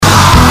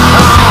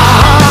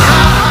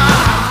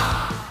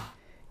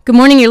Good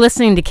morning. You're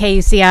listening to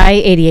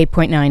KUCI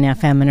 88.9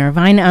 FM in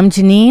Irvine. I'm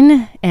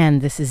Janine, and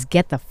this is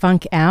Get the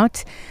Funk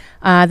Out.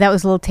 That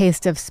was a little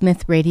taste of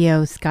Smith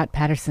Radio, Scott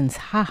Patterson's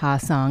Ha Ha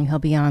song. He'll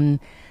be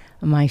on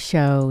my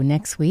show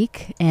next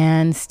week.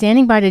 And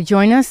standing by to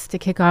join us to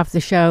kick off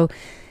the show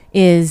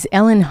is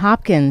Ellen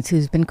Hopkins,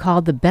 who's been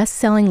called the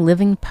best-selling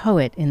living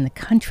poet in the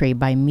country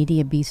by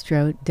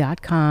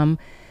MediaBistro.com.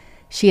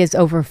 She has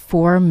over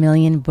 4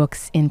 million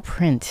books in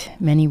print,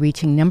 many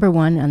reaching number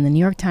one on the New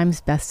York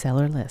Times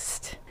bestseller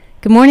list.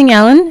 Good morning,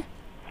 Ellen.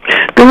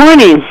 Good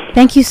morning.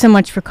 Thank you so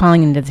much for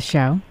calling into the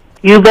show.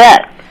 You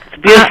bet. It's a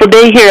beautiful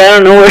day here. I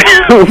don't know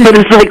what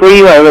it's like where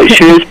you are, but it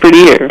sure is pretty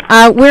here.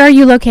 Where are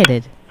you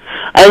located?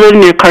 I live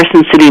near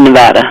Carson City,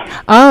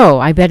 Nevada. Oh,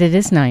 I bet it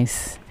is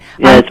nice.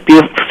 Yeah, it's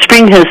beautiful.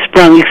 Spring has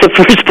sprung, except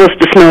for it's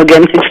supposed to snow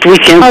again next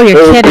weekend. Oh,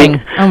 you're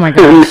kidding. Oh, my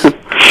gosh.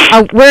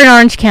 We're in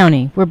Orange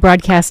County. We're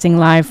broadcasting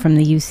live from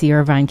the UC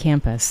Irvine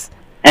campus.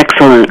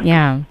 Excellent.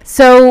 Yeah.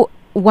 So,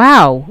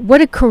 wow,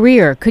 what a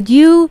career. Could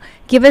you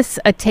give us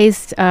a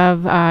taste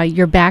of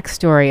your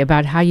backstory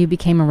about how you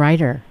became a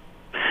writer?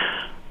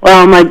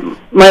 Well, my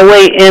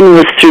way in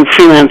was through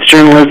freelance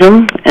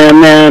journalism,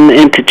 and then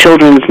into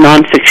children's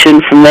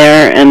nonfiction from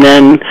there, and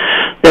then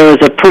there was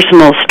a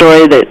personal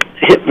story that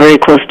hit very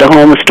close to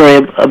home, a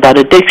story about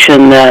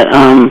addiction that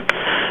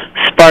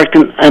sparked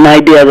an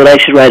idea that I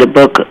should write a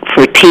book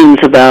for teens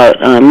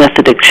about meth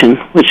addiction,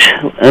 which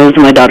was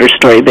my daughter's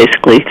story,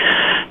 basically.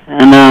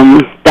 And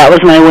that was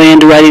my way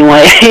into writing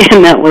YA,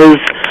 and that was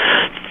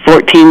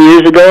 14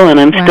 years ago, and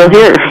I'm still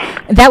here.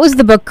 That was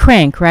the book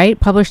Crank, right?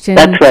 Published in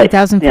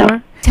 2004? Yeah.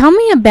 Tell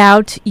me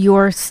about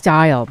your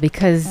style,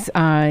 because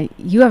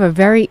you have a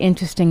very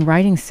interesting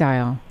writing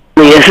style.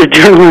 As a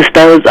journalist,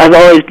 I've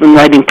always been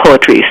writing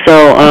poetry,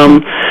 so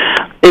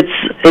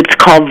it's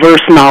called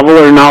verse novel,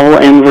 or novel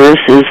and verse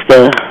is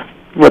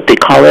what they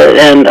call it,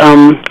 and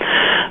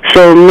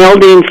so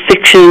melding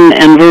fiction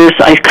and verse,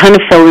 I kind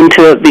of fell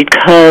into it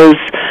because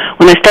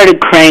when I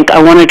started Crank,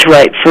 I wanted to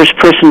write first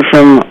person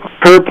from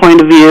her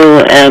point of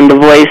view, and the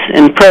voice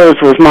in prose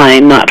was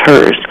mine, not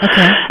hers.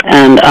 Okay.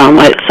 And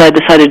so I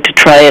decided to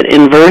try it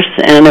in verse,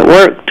 and it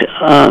worked,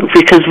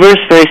 because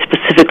verse very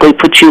specifically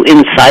puts you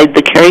inside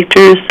the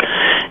characters.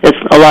 It's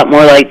a lot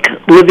more like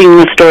living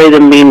the story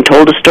than being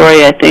told a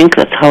story, I think.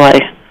 That's how I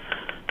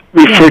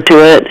refer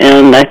to it,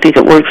 and I think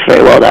it works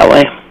very well that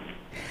way.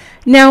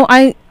 Now,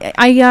 I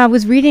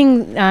was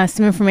reading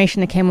some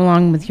information that came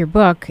along with your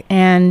book,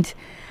 and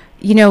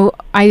you know,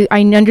 I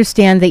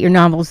understand that your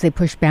novels, they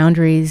push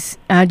boundaries.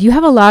 You do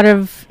have a lot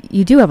of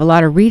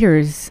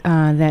readers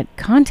that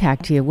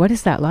contact you. What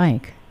is that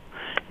like?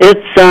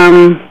 It's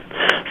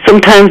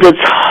sometimes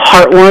it's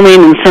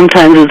heartwarming and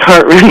sometimes it's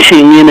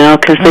heart-wrenching, you know,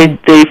 because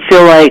they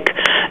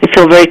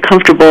feel very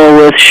comfortable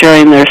with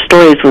sharing their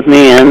stories with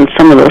me, and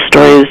some of those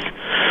stories,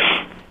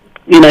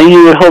 you know,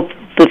 you would hope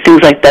that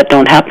things like that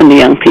don't happen to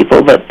young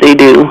people, but they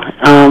do.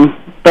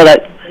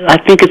 But I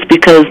think it's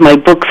because my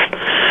books,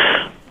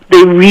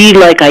 they read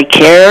like I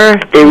care,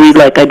 they read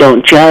like I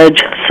don't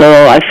judge,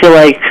 so I feel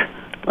like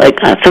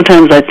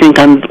sometimes I think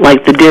I'm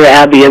like the Dear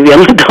Abby of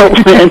young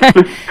adulthood.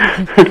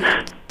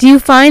 Do you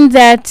find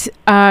that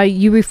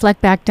you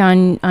reflect back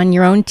on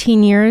your own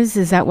teen years?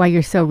 Is that why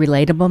you're so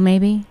relatable,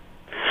 maybe?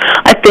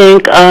 I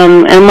think,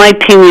 and my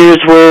teen years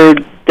were,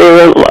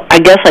 I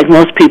guess like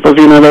most people's,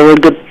 you know, there were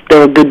good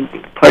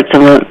parts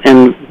of it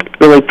and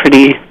really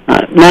pretty,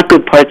 not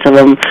good parts of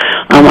them.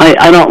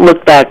 I don't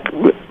look back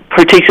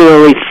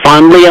particularly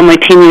fondly on my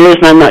teen years,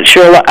 and I'm not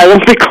sure, I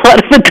don't think a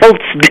lot of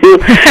adults do.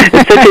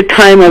 It's such a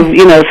time of,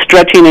 you know,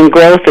 stretching and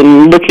growth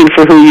and looking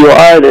for who you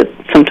are that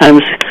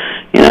sometimes,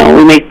 you know,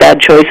 we make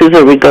bad choices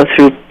or we go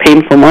through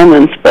painful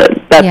moments, but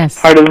that's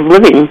part of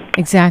living.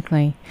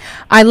 Exactly.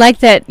 I like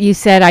that you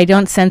said, I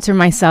don't censor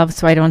myself,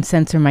 so I don't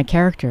censor my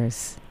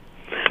characters.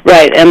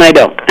 Right, and I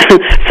don't.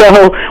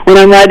 So when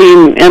I'm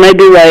writing, and I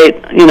do write,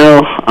 you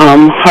know,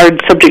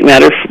 hard subject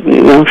matter,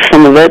 you know,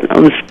 some of it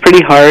was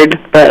pretty hard,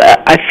 but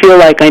I feel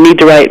like I need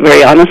to write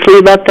very honestly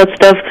about that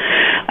stuff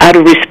out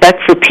of respect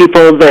for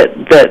people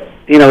that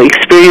you know,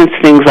 experience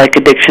things like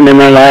addiction in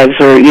their lives,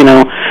 or, you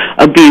know,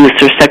 abuse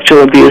or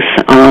sexual abuse.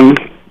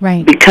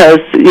 Right. Because,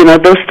 you know,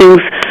 those things,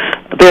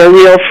 they're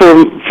real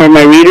for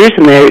my readers,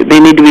 and they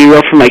need to be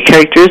real for my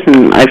characters,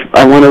 and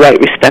I want to write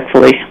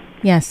respectfully.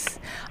 Yes.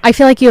 I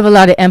feel like you have a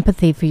lot of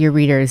empathy for your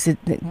readers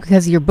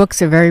because your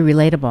books are very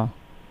relatable.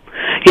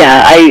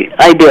 Yeah,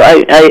 I do.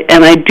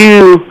 I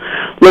do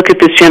look at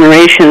this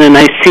generation and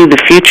I see the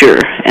future.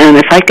 And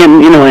if I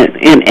can, you know,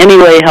 in any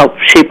way help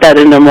shape that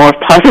in a more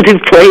positive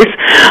place,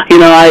 you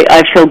know,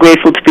 I feel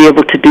grateful to be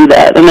able to do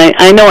that. And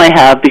I know I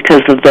have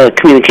because of the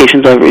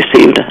communications I've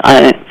received.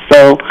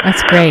 So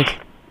that's great.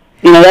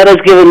 You know, that has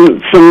given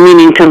some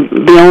meaning to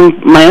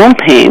my own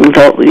pain,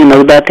 you know,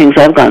 the bad things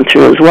I've gone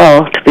through as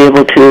well, to be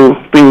able to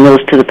bring those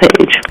to the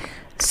page.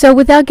 So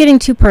without getting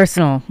too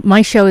personal,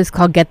 my show is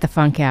called Get the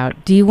Funk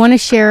Out. Do you want to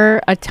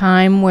share a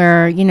time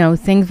where, you know,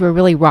 things were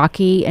really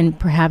rocky and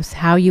perhaps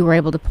how you were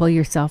able to pull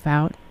yourself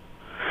out?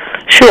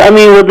 Sure. I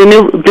mean, well, the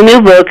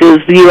new book is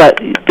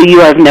the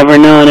You I've Never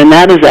Known, and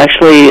that is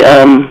actually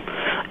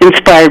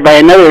inspired by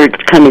another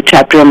kind of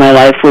chapter in my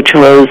life, which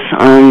was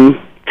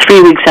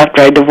 3 weeks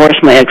after I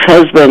divorced my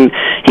ex-husband.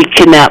 He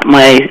kidnapped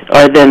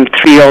our then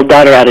 3-year-old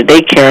daughter out of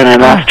daycare, and I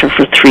lost her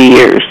for 3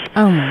 years.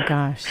 Oh my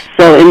gosh!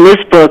 So in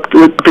this book,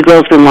 the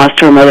girl's been lost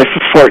to her mother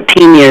for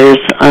 14 years.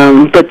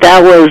 But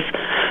that was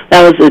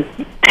a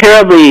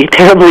terribly,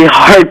 terribly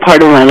hard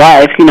part of my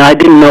life. You know, I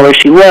didn't know where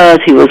she was.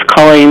 He was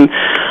calling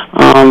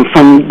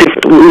from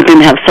different. We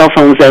didn't have cell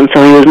phones then,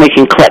 so he was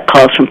making collect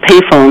calls from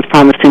payphones,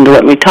 promising to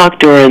let me talk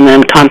to her, and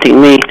then taunting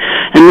me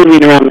and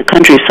moving around the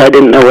country, so I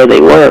didn't know where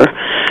they were.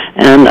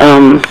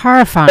 And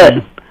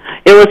horrifying.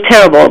 It was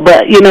terrible.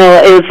 But you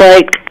know, it was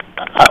like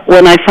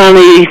when I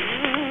finally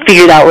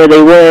figured out where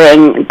they were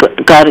and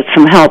got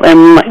some help,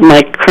 and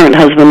my current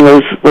husband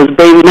was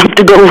brave enough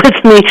to go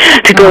with me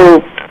to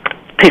go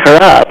pick her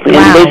up. Wow.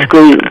 And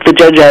basically, the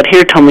judge out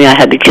here told me I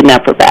had to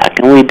kidnap her back,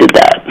 and we did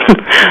that.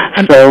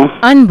 So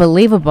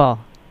unbelievable.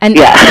 And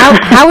yeah.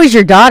 how is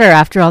your daughter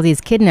after all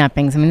these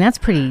kidnappings? I mean, that's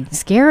pretty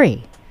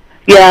scary.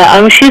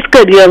 Yeah, she's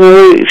good. Yeah,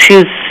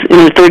 she's in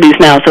her 30s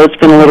now, so it's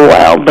been a little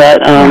while.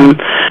 But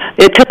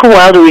it took a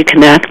while to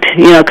reconnect,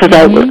 you know, because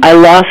I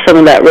lost some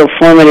of that real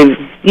formative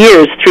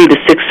years. 3 to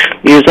 6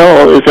 years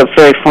old is a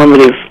very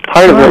formative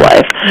part of her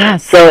life.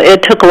 Yes. So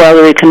it took a while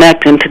to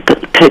reconnect and to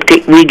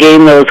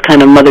regain those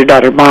kind of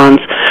mother-daughter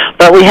bonds.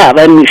 But we have,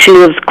 and she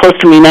lives close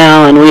to me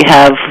now, and we're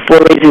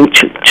raising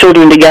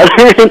children together.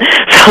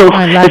 So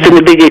it's in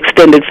a big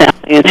extended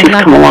family, and she's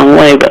come a long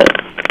way. But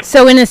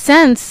so in a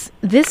sense,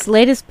 this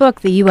latest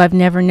book, The You I've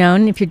Never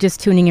Known, if you're just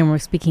tuning in, we're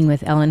speaking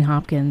with Ellen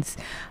Hopkins,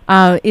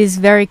 is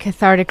very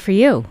cathartic for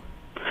you.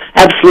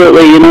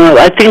 Absolutely. You know,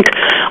 I think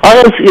all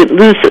those,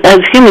 as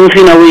humans,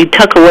 you know, we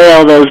tuck away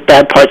all those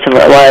bad parts of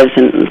our lives,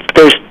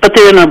 but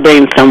they're in our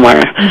brain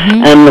somewhere.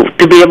 Mm-hmm. And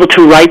to be able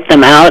to write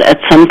them out at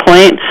some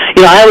point,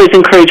 you know, I always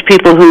encourage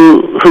people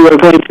who are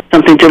going through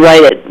something to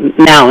write it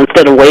now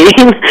instead of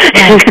waiting.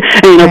 Right.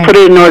 You know, put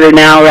it in order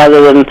now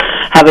rather than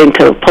having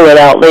to pull it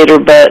out later.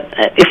 But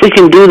if we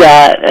can do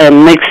that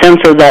and make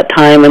sense of that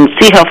time and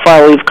see how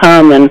far we've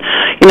come, and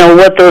you know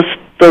what those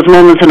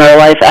moments in our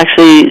life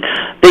actually,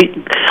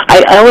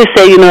 I always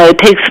say, you know, it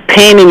takes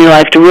pain in your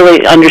life to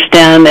really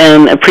understand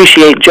and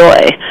appreciate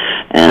joy.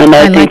 And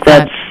I think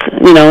that's,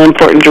 you know,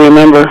 important to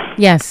remember.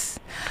 Yes.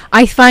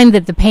 I find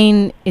that the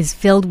pain is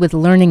filled with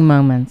learning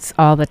moments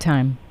all the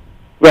time.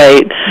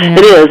 Right. Yeah.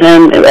 It is.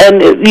 And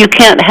you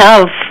can't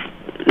have,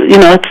 you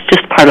know, it's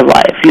just part of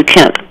life. You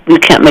can't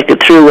make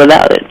it through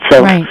without it.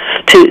 So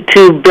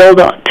to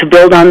build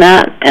on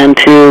that and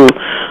to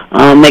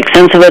make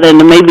sense of it and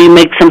to maybe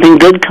make something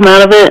good come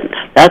out of it,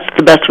 that's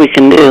the best we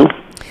can do.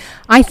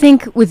 I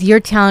think with your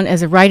talent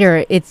as a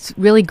writer, it's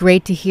really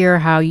great to hear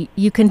how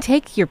you can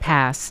take your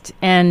past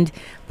and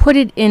put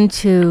it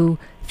into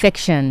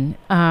fiction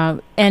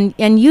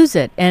and use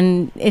it,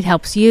 and it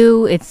helps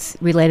you. It's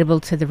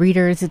relatable to the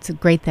readers. It's a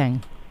great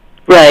thing.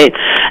 Right,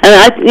 and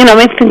I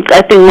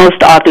think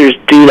most authors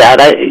do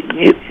that.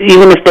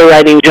 Even if they're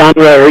writing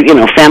genre or, you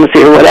know,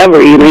 fantasy or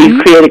whatever, you know,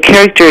 you create a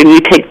character and you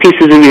take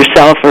pieces of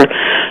yourself or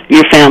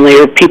your family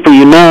or people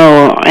you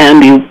know,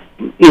 and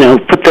you know,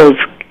 put those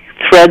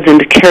threads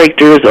into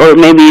characters, or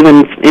maybe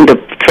even into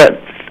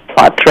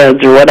plot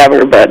threads or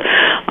whatever. But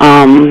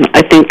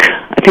I think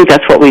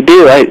that's what we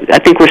do. I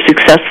think we're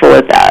successful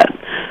at that.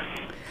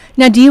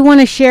 Now, do you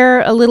want to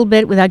share a little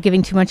bit, without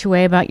giving too much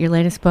away, about your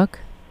latest book?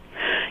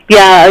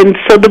 Yeah, and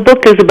so the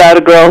book is about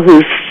a girl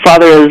whose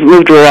father has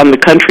moved her around the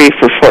country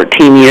for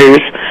 14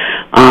 years.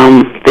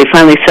 They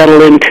finally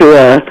settled into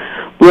a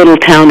little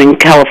town in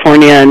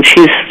California, and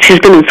she's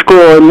been in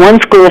one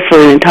school for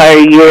an entire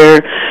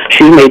year.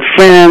 She's made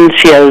friends.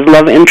 She has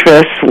love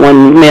interests,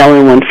 one male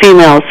and one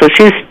female. So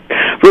she's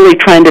really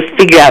trying to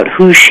figure out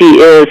who she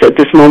is at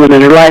this moment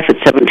in her life at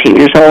 17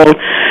 years old.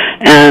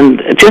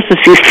 And just as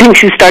she thinks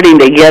she's starting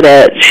to get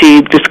it,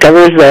 she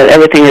discovers that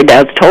everything her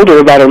dad's told her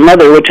about her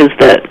mother, which is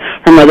that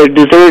her mother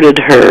deserted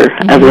her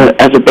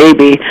as a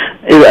baby,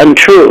 is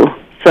untrue.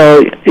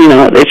 So, you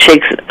know, it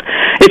shakes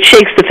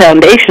the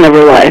foundation of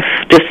her life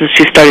just as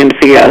she's starting to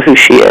figure out who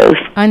she is.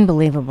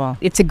 Unbelievable.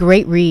 It's a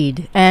great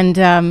read. And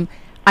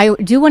I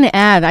do want to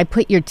add, I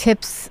put your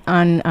tips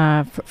on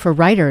for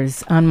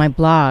writers on my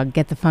blog,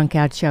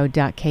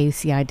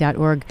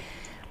 getthefunkoutshow.kuci.org.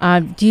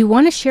 Do you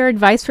want to share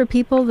advice for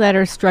people that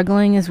are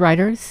struggling as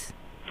writers?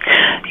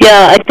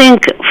 Yeah, I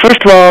think,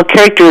 first of all,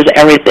 character is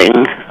everything.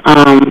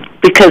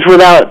 Because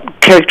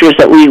without characters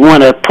that we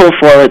want to pull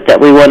forward,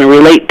 that we want to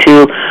relate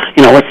to,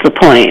 you know, what's the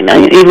point? I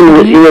mean,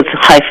 even with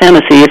high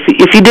fantasy,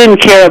 if you didn't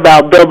care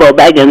about Bilbo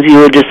Baggins, you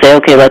would just say,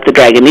 okay, let the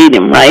dragon eat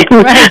him, right?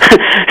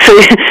 So,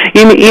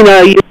 you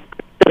know,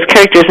 those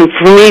characters, and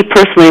for me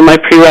personally, my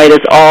pre-write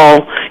is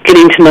all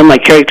getting to know my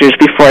characters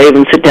before I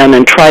even sit down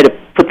and try to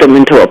put them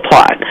into a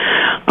plot.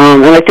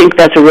 And I think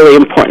that's a really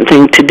important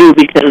thing to do,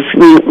 because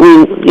we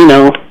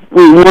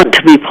want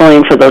to be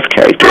pulling for those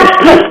characters.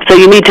 So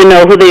you need to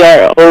know who they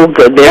are. Oh,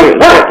 good.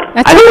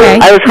 That's okay.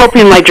 I was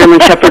hoping my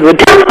German Shepherd would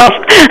take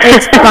off.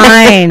 It's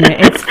fine.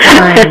 It's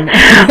fine.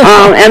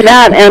 And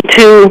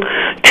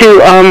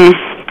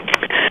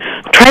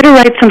to try to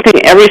write something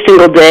every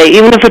single day,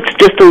 even if it's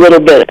just a little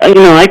bit.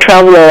 I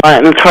travel a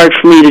lot, and it's hard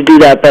for me to do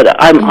that, but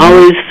I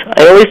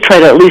always try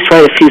to at least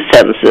write a few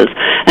sentences.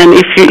 And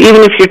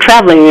even if you're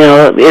traveling,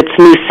 it's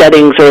new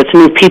settings or it's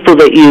new people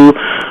that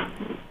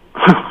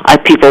I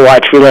people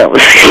watch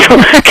relentlessly. So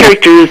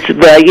characters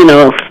that,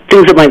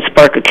 things that might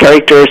spark a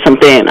character or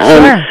something.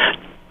 Sure.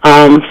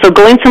 So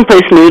going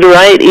someplace new to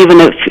write, even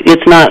if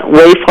it's not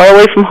way far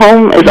away from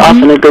home, is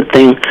often a good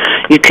thing.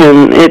 It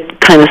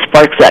kind of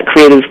sparks that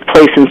creative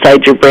place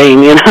inside your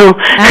brain,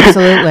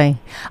 Absolutely.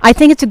 I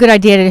think it's a good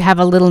idea to have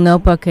a little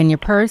notebook in your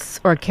purse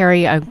or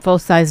carry a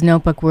full-size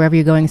notebook wherever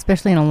you're going,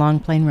 especially on a long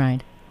plane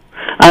ride.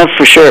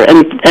 For sure.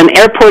 And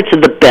airports are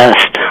the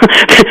best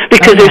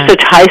because they're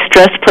such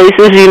high-stress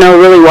places,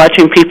 really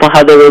watching people,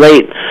 how they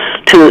relate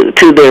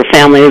to their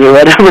families or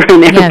whatever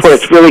in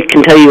airports really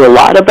can tell you a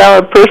lot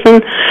about a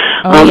person.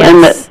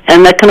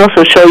 And that can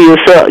also show you,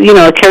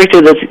 a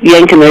character that's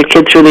yanking their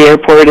kid through the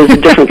airport is a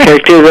different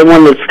character than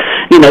one that's,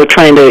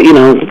 trying to,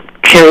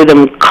 carry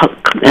them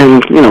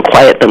and,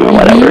 quiet them or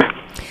whatever.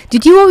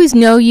 Did you always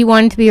know you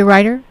wanted to be a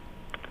writer?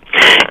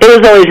 It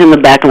was always in the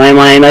back of my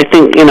mind. I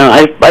think,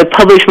 I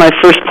published my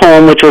first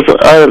poem, which was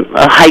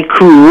a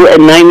haiku at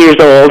 9 years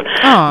old.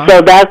 Aww.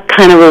 So that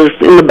kind of was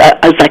in the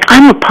back. I was like,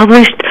 I'm a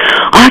published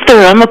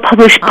author. I'm a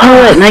published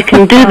poet, and I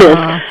can do this.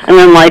 And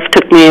then life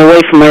took me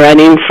away from my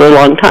writing for a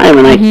long time,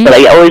 and but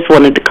I always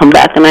wanted to come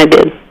back, and I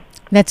did.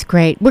 That's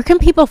great. Where can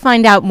people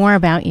find out more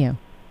about you?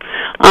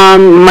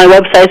 My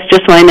website's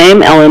just my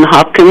name,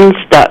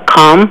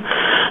 ellenhopkins.com,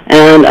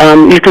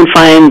 and you can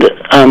find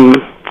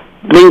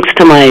links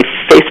to my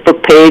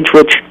Facebook page,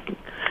 which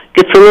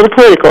gets a little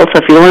political.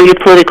 So if you don't want to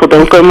get political,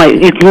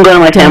 you can go to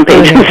my fan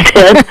page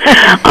instead,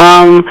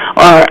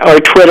 or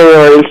Twitter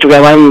or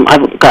Instagram.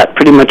 I've got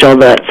pretty much all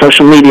that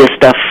social media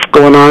stuff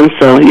going on.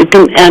 So you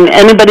can, and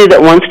anybody that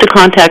wants to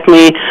contact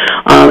me,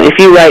 if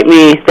you write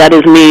me, that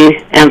is me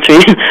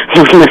answering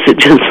those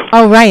messages.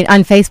 Oh, right.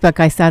 On Facebook,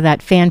 I saw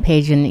that fan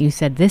page, and you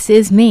said, "This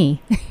is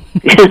me."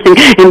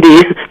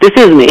 Indeed, this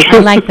is me. I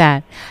like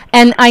that.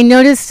 And I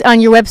noticed on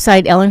your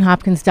website,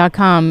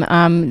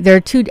 ellenhopkins.com, there are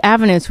two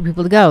avenues for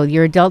people to go,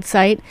 your adult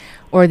site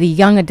or the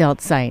young adult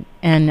site,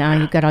 and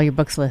you've got all your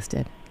books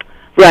listed.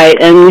 Right,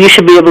 and you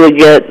should be able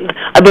to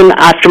I've been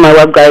after my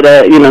web guy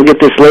to, get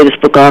this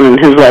latest book on, and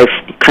his life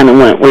kind of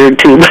went weird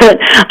too, but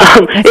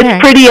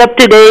it's pretty up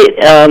to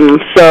date,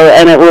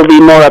 and it will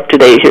be more up to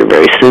date here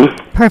very soon.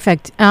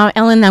 Perfect.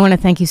 Ellen, I want to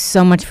thank you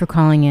so much for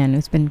calling in.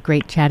 It's been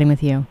great chatting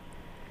with you.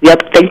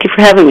 Yep, thank you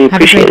for having me.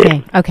 Appreciate it. Have a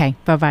great day. Okay,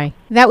 bye-bye.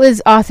 That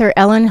was author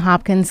Ellen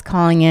Hopkins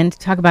calling in to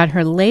talk about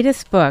her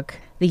latest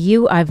book, The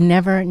You I've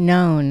Never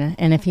Known.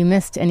 And if you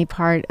missed any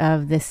part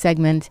of this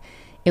segment,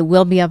 it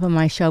will be up on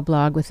my show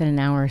blog within an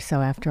hour or so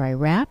after I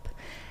wrap.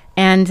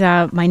 And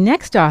my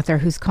next author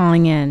who's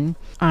calling in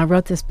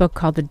wrote this book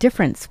called The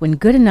Difference, When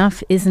Good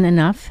Enough Isn't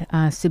Enough,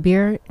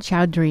 Subir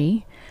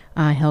Chowdhury.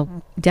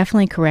 He'll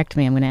definitely correct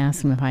me. I'm going to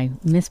ask him if I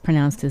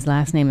mispronounced his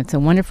last name. It's a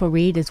wonderful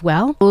read as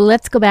well.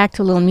 Let's go back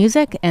to a little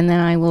music, and then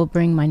I will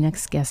bring my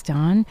next guest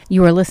on.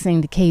 You are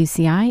listening to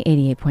KUCI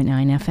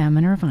 88.9 FM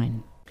in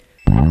Irvine.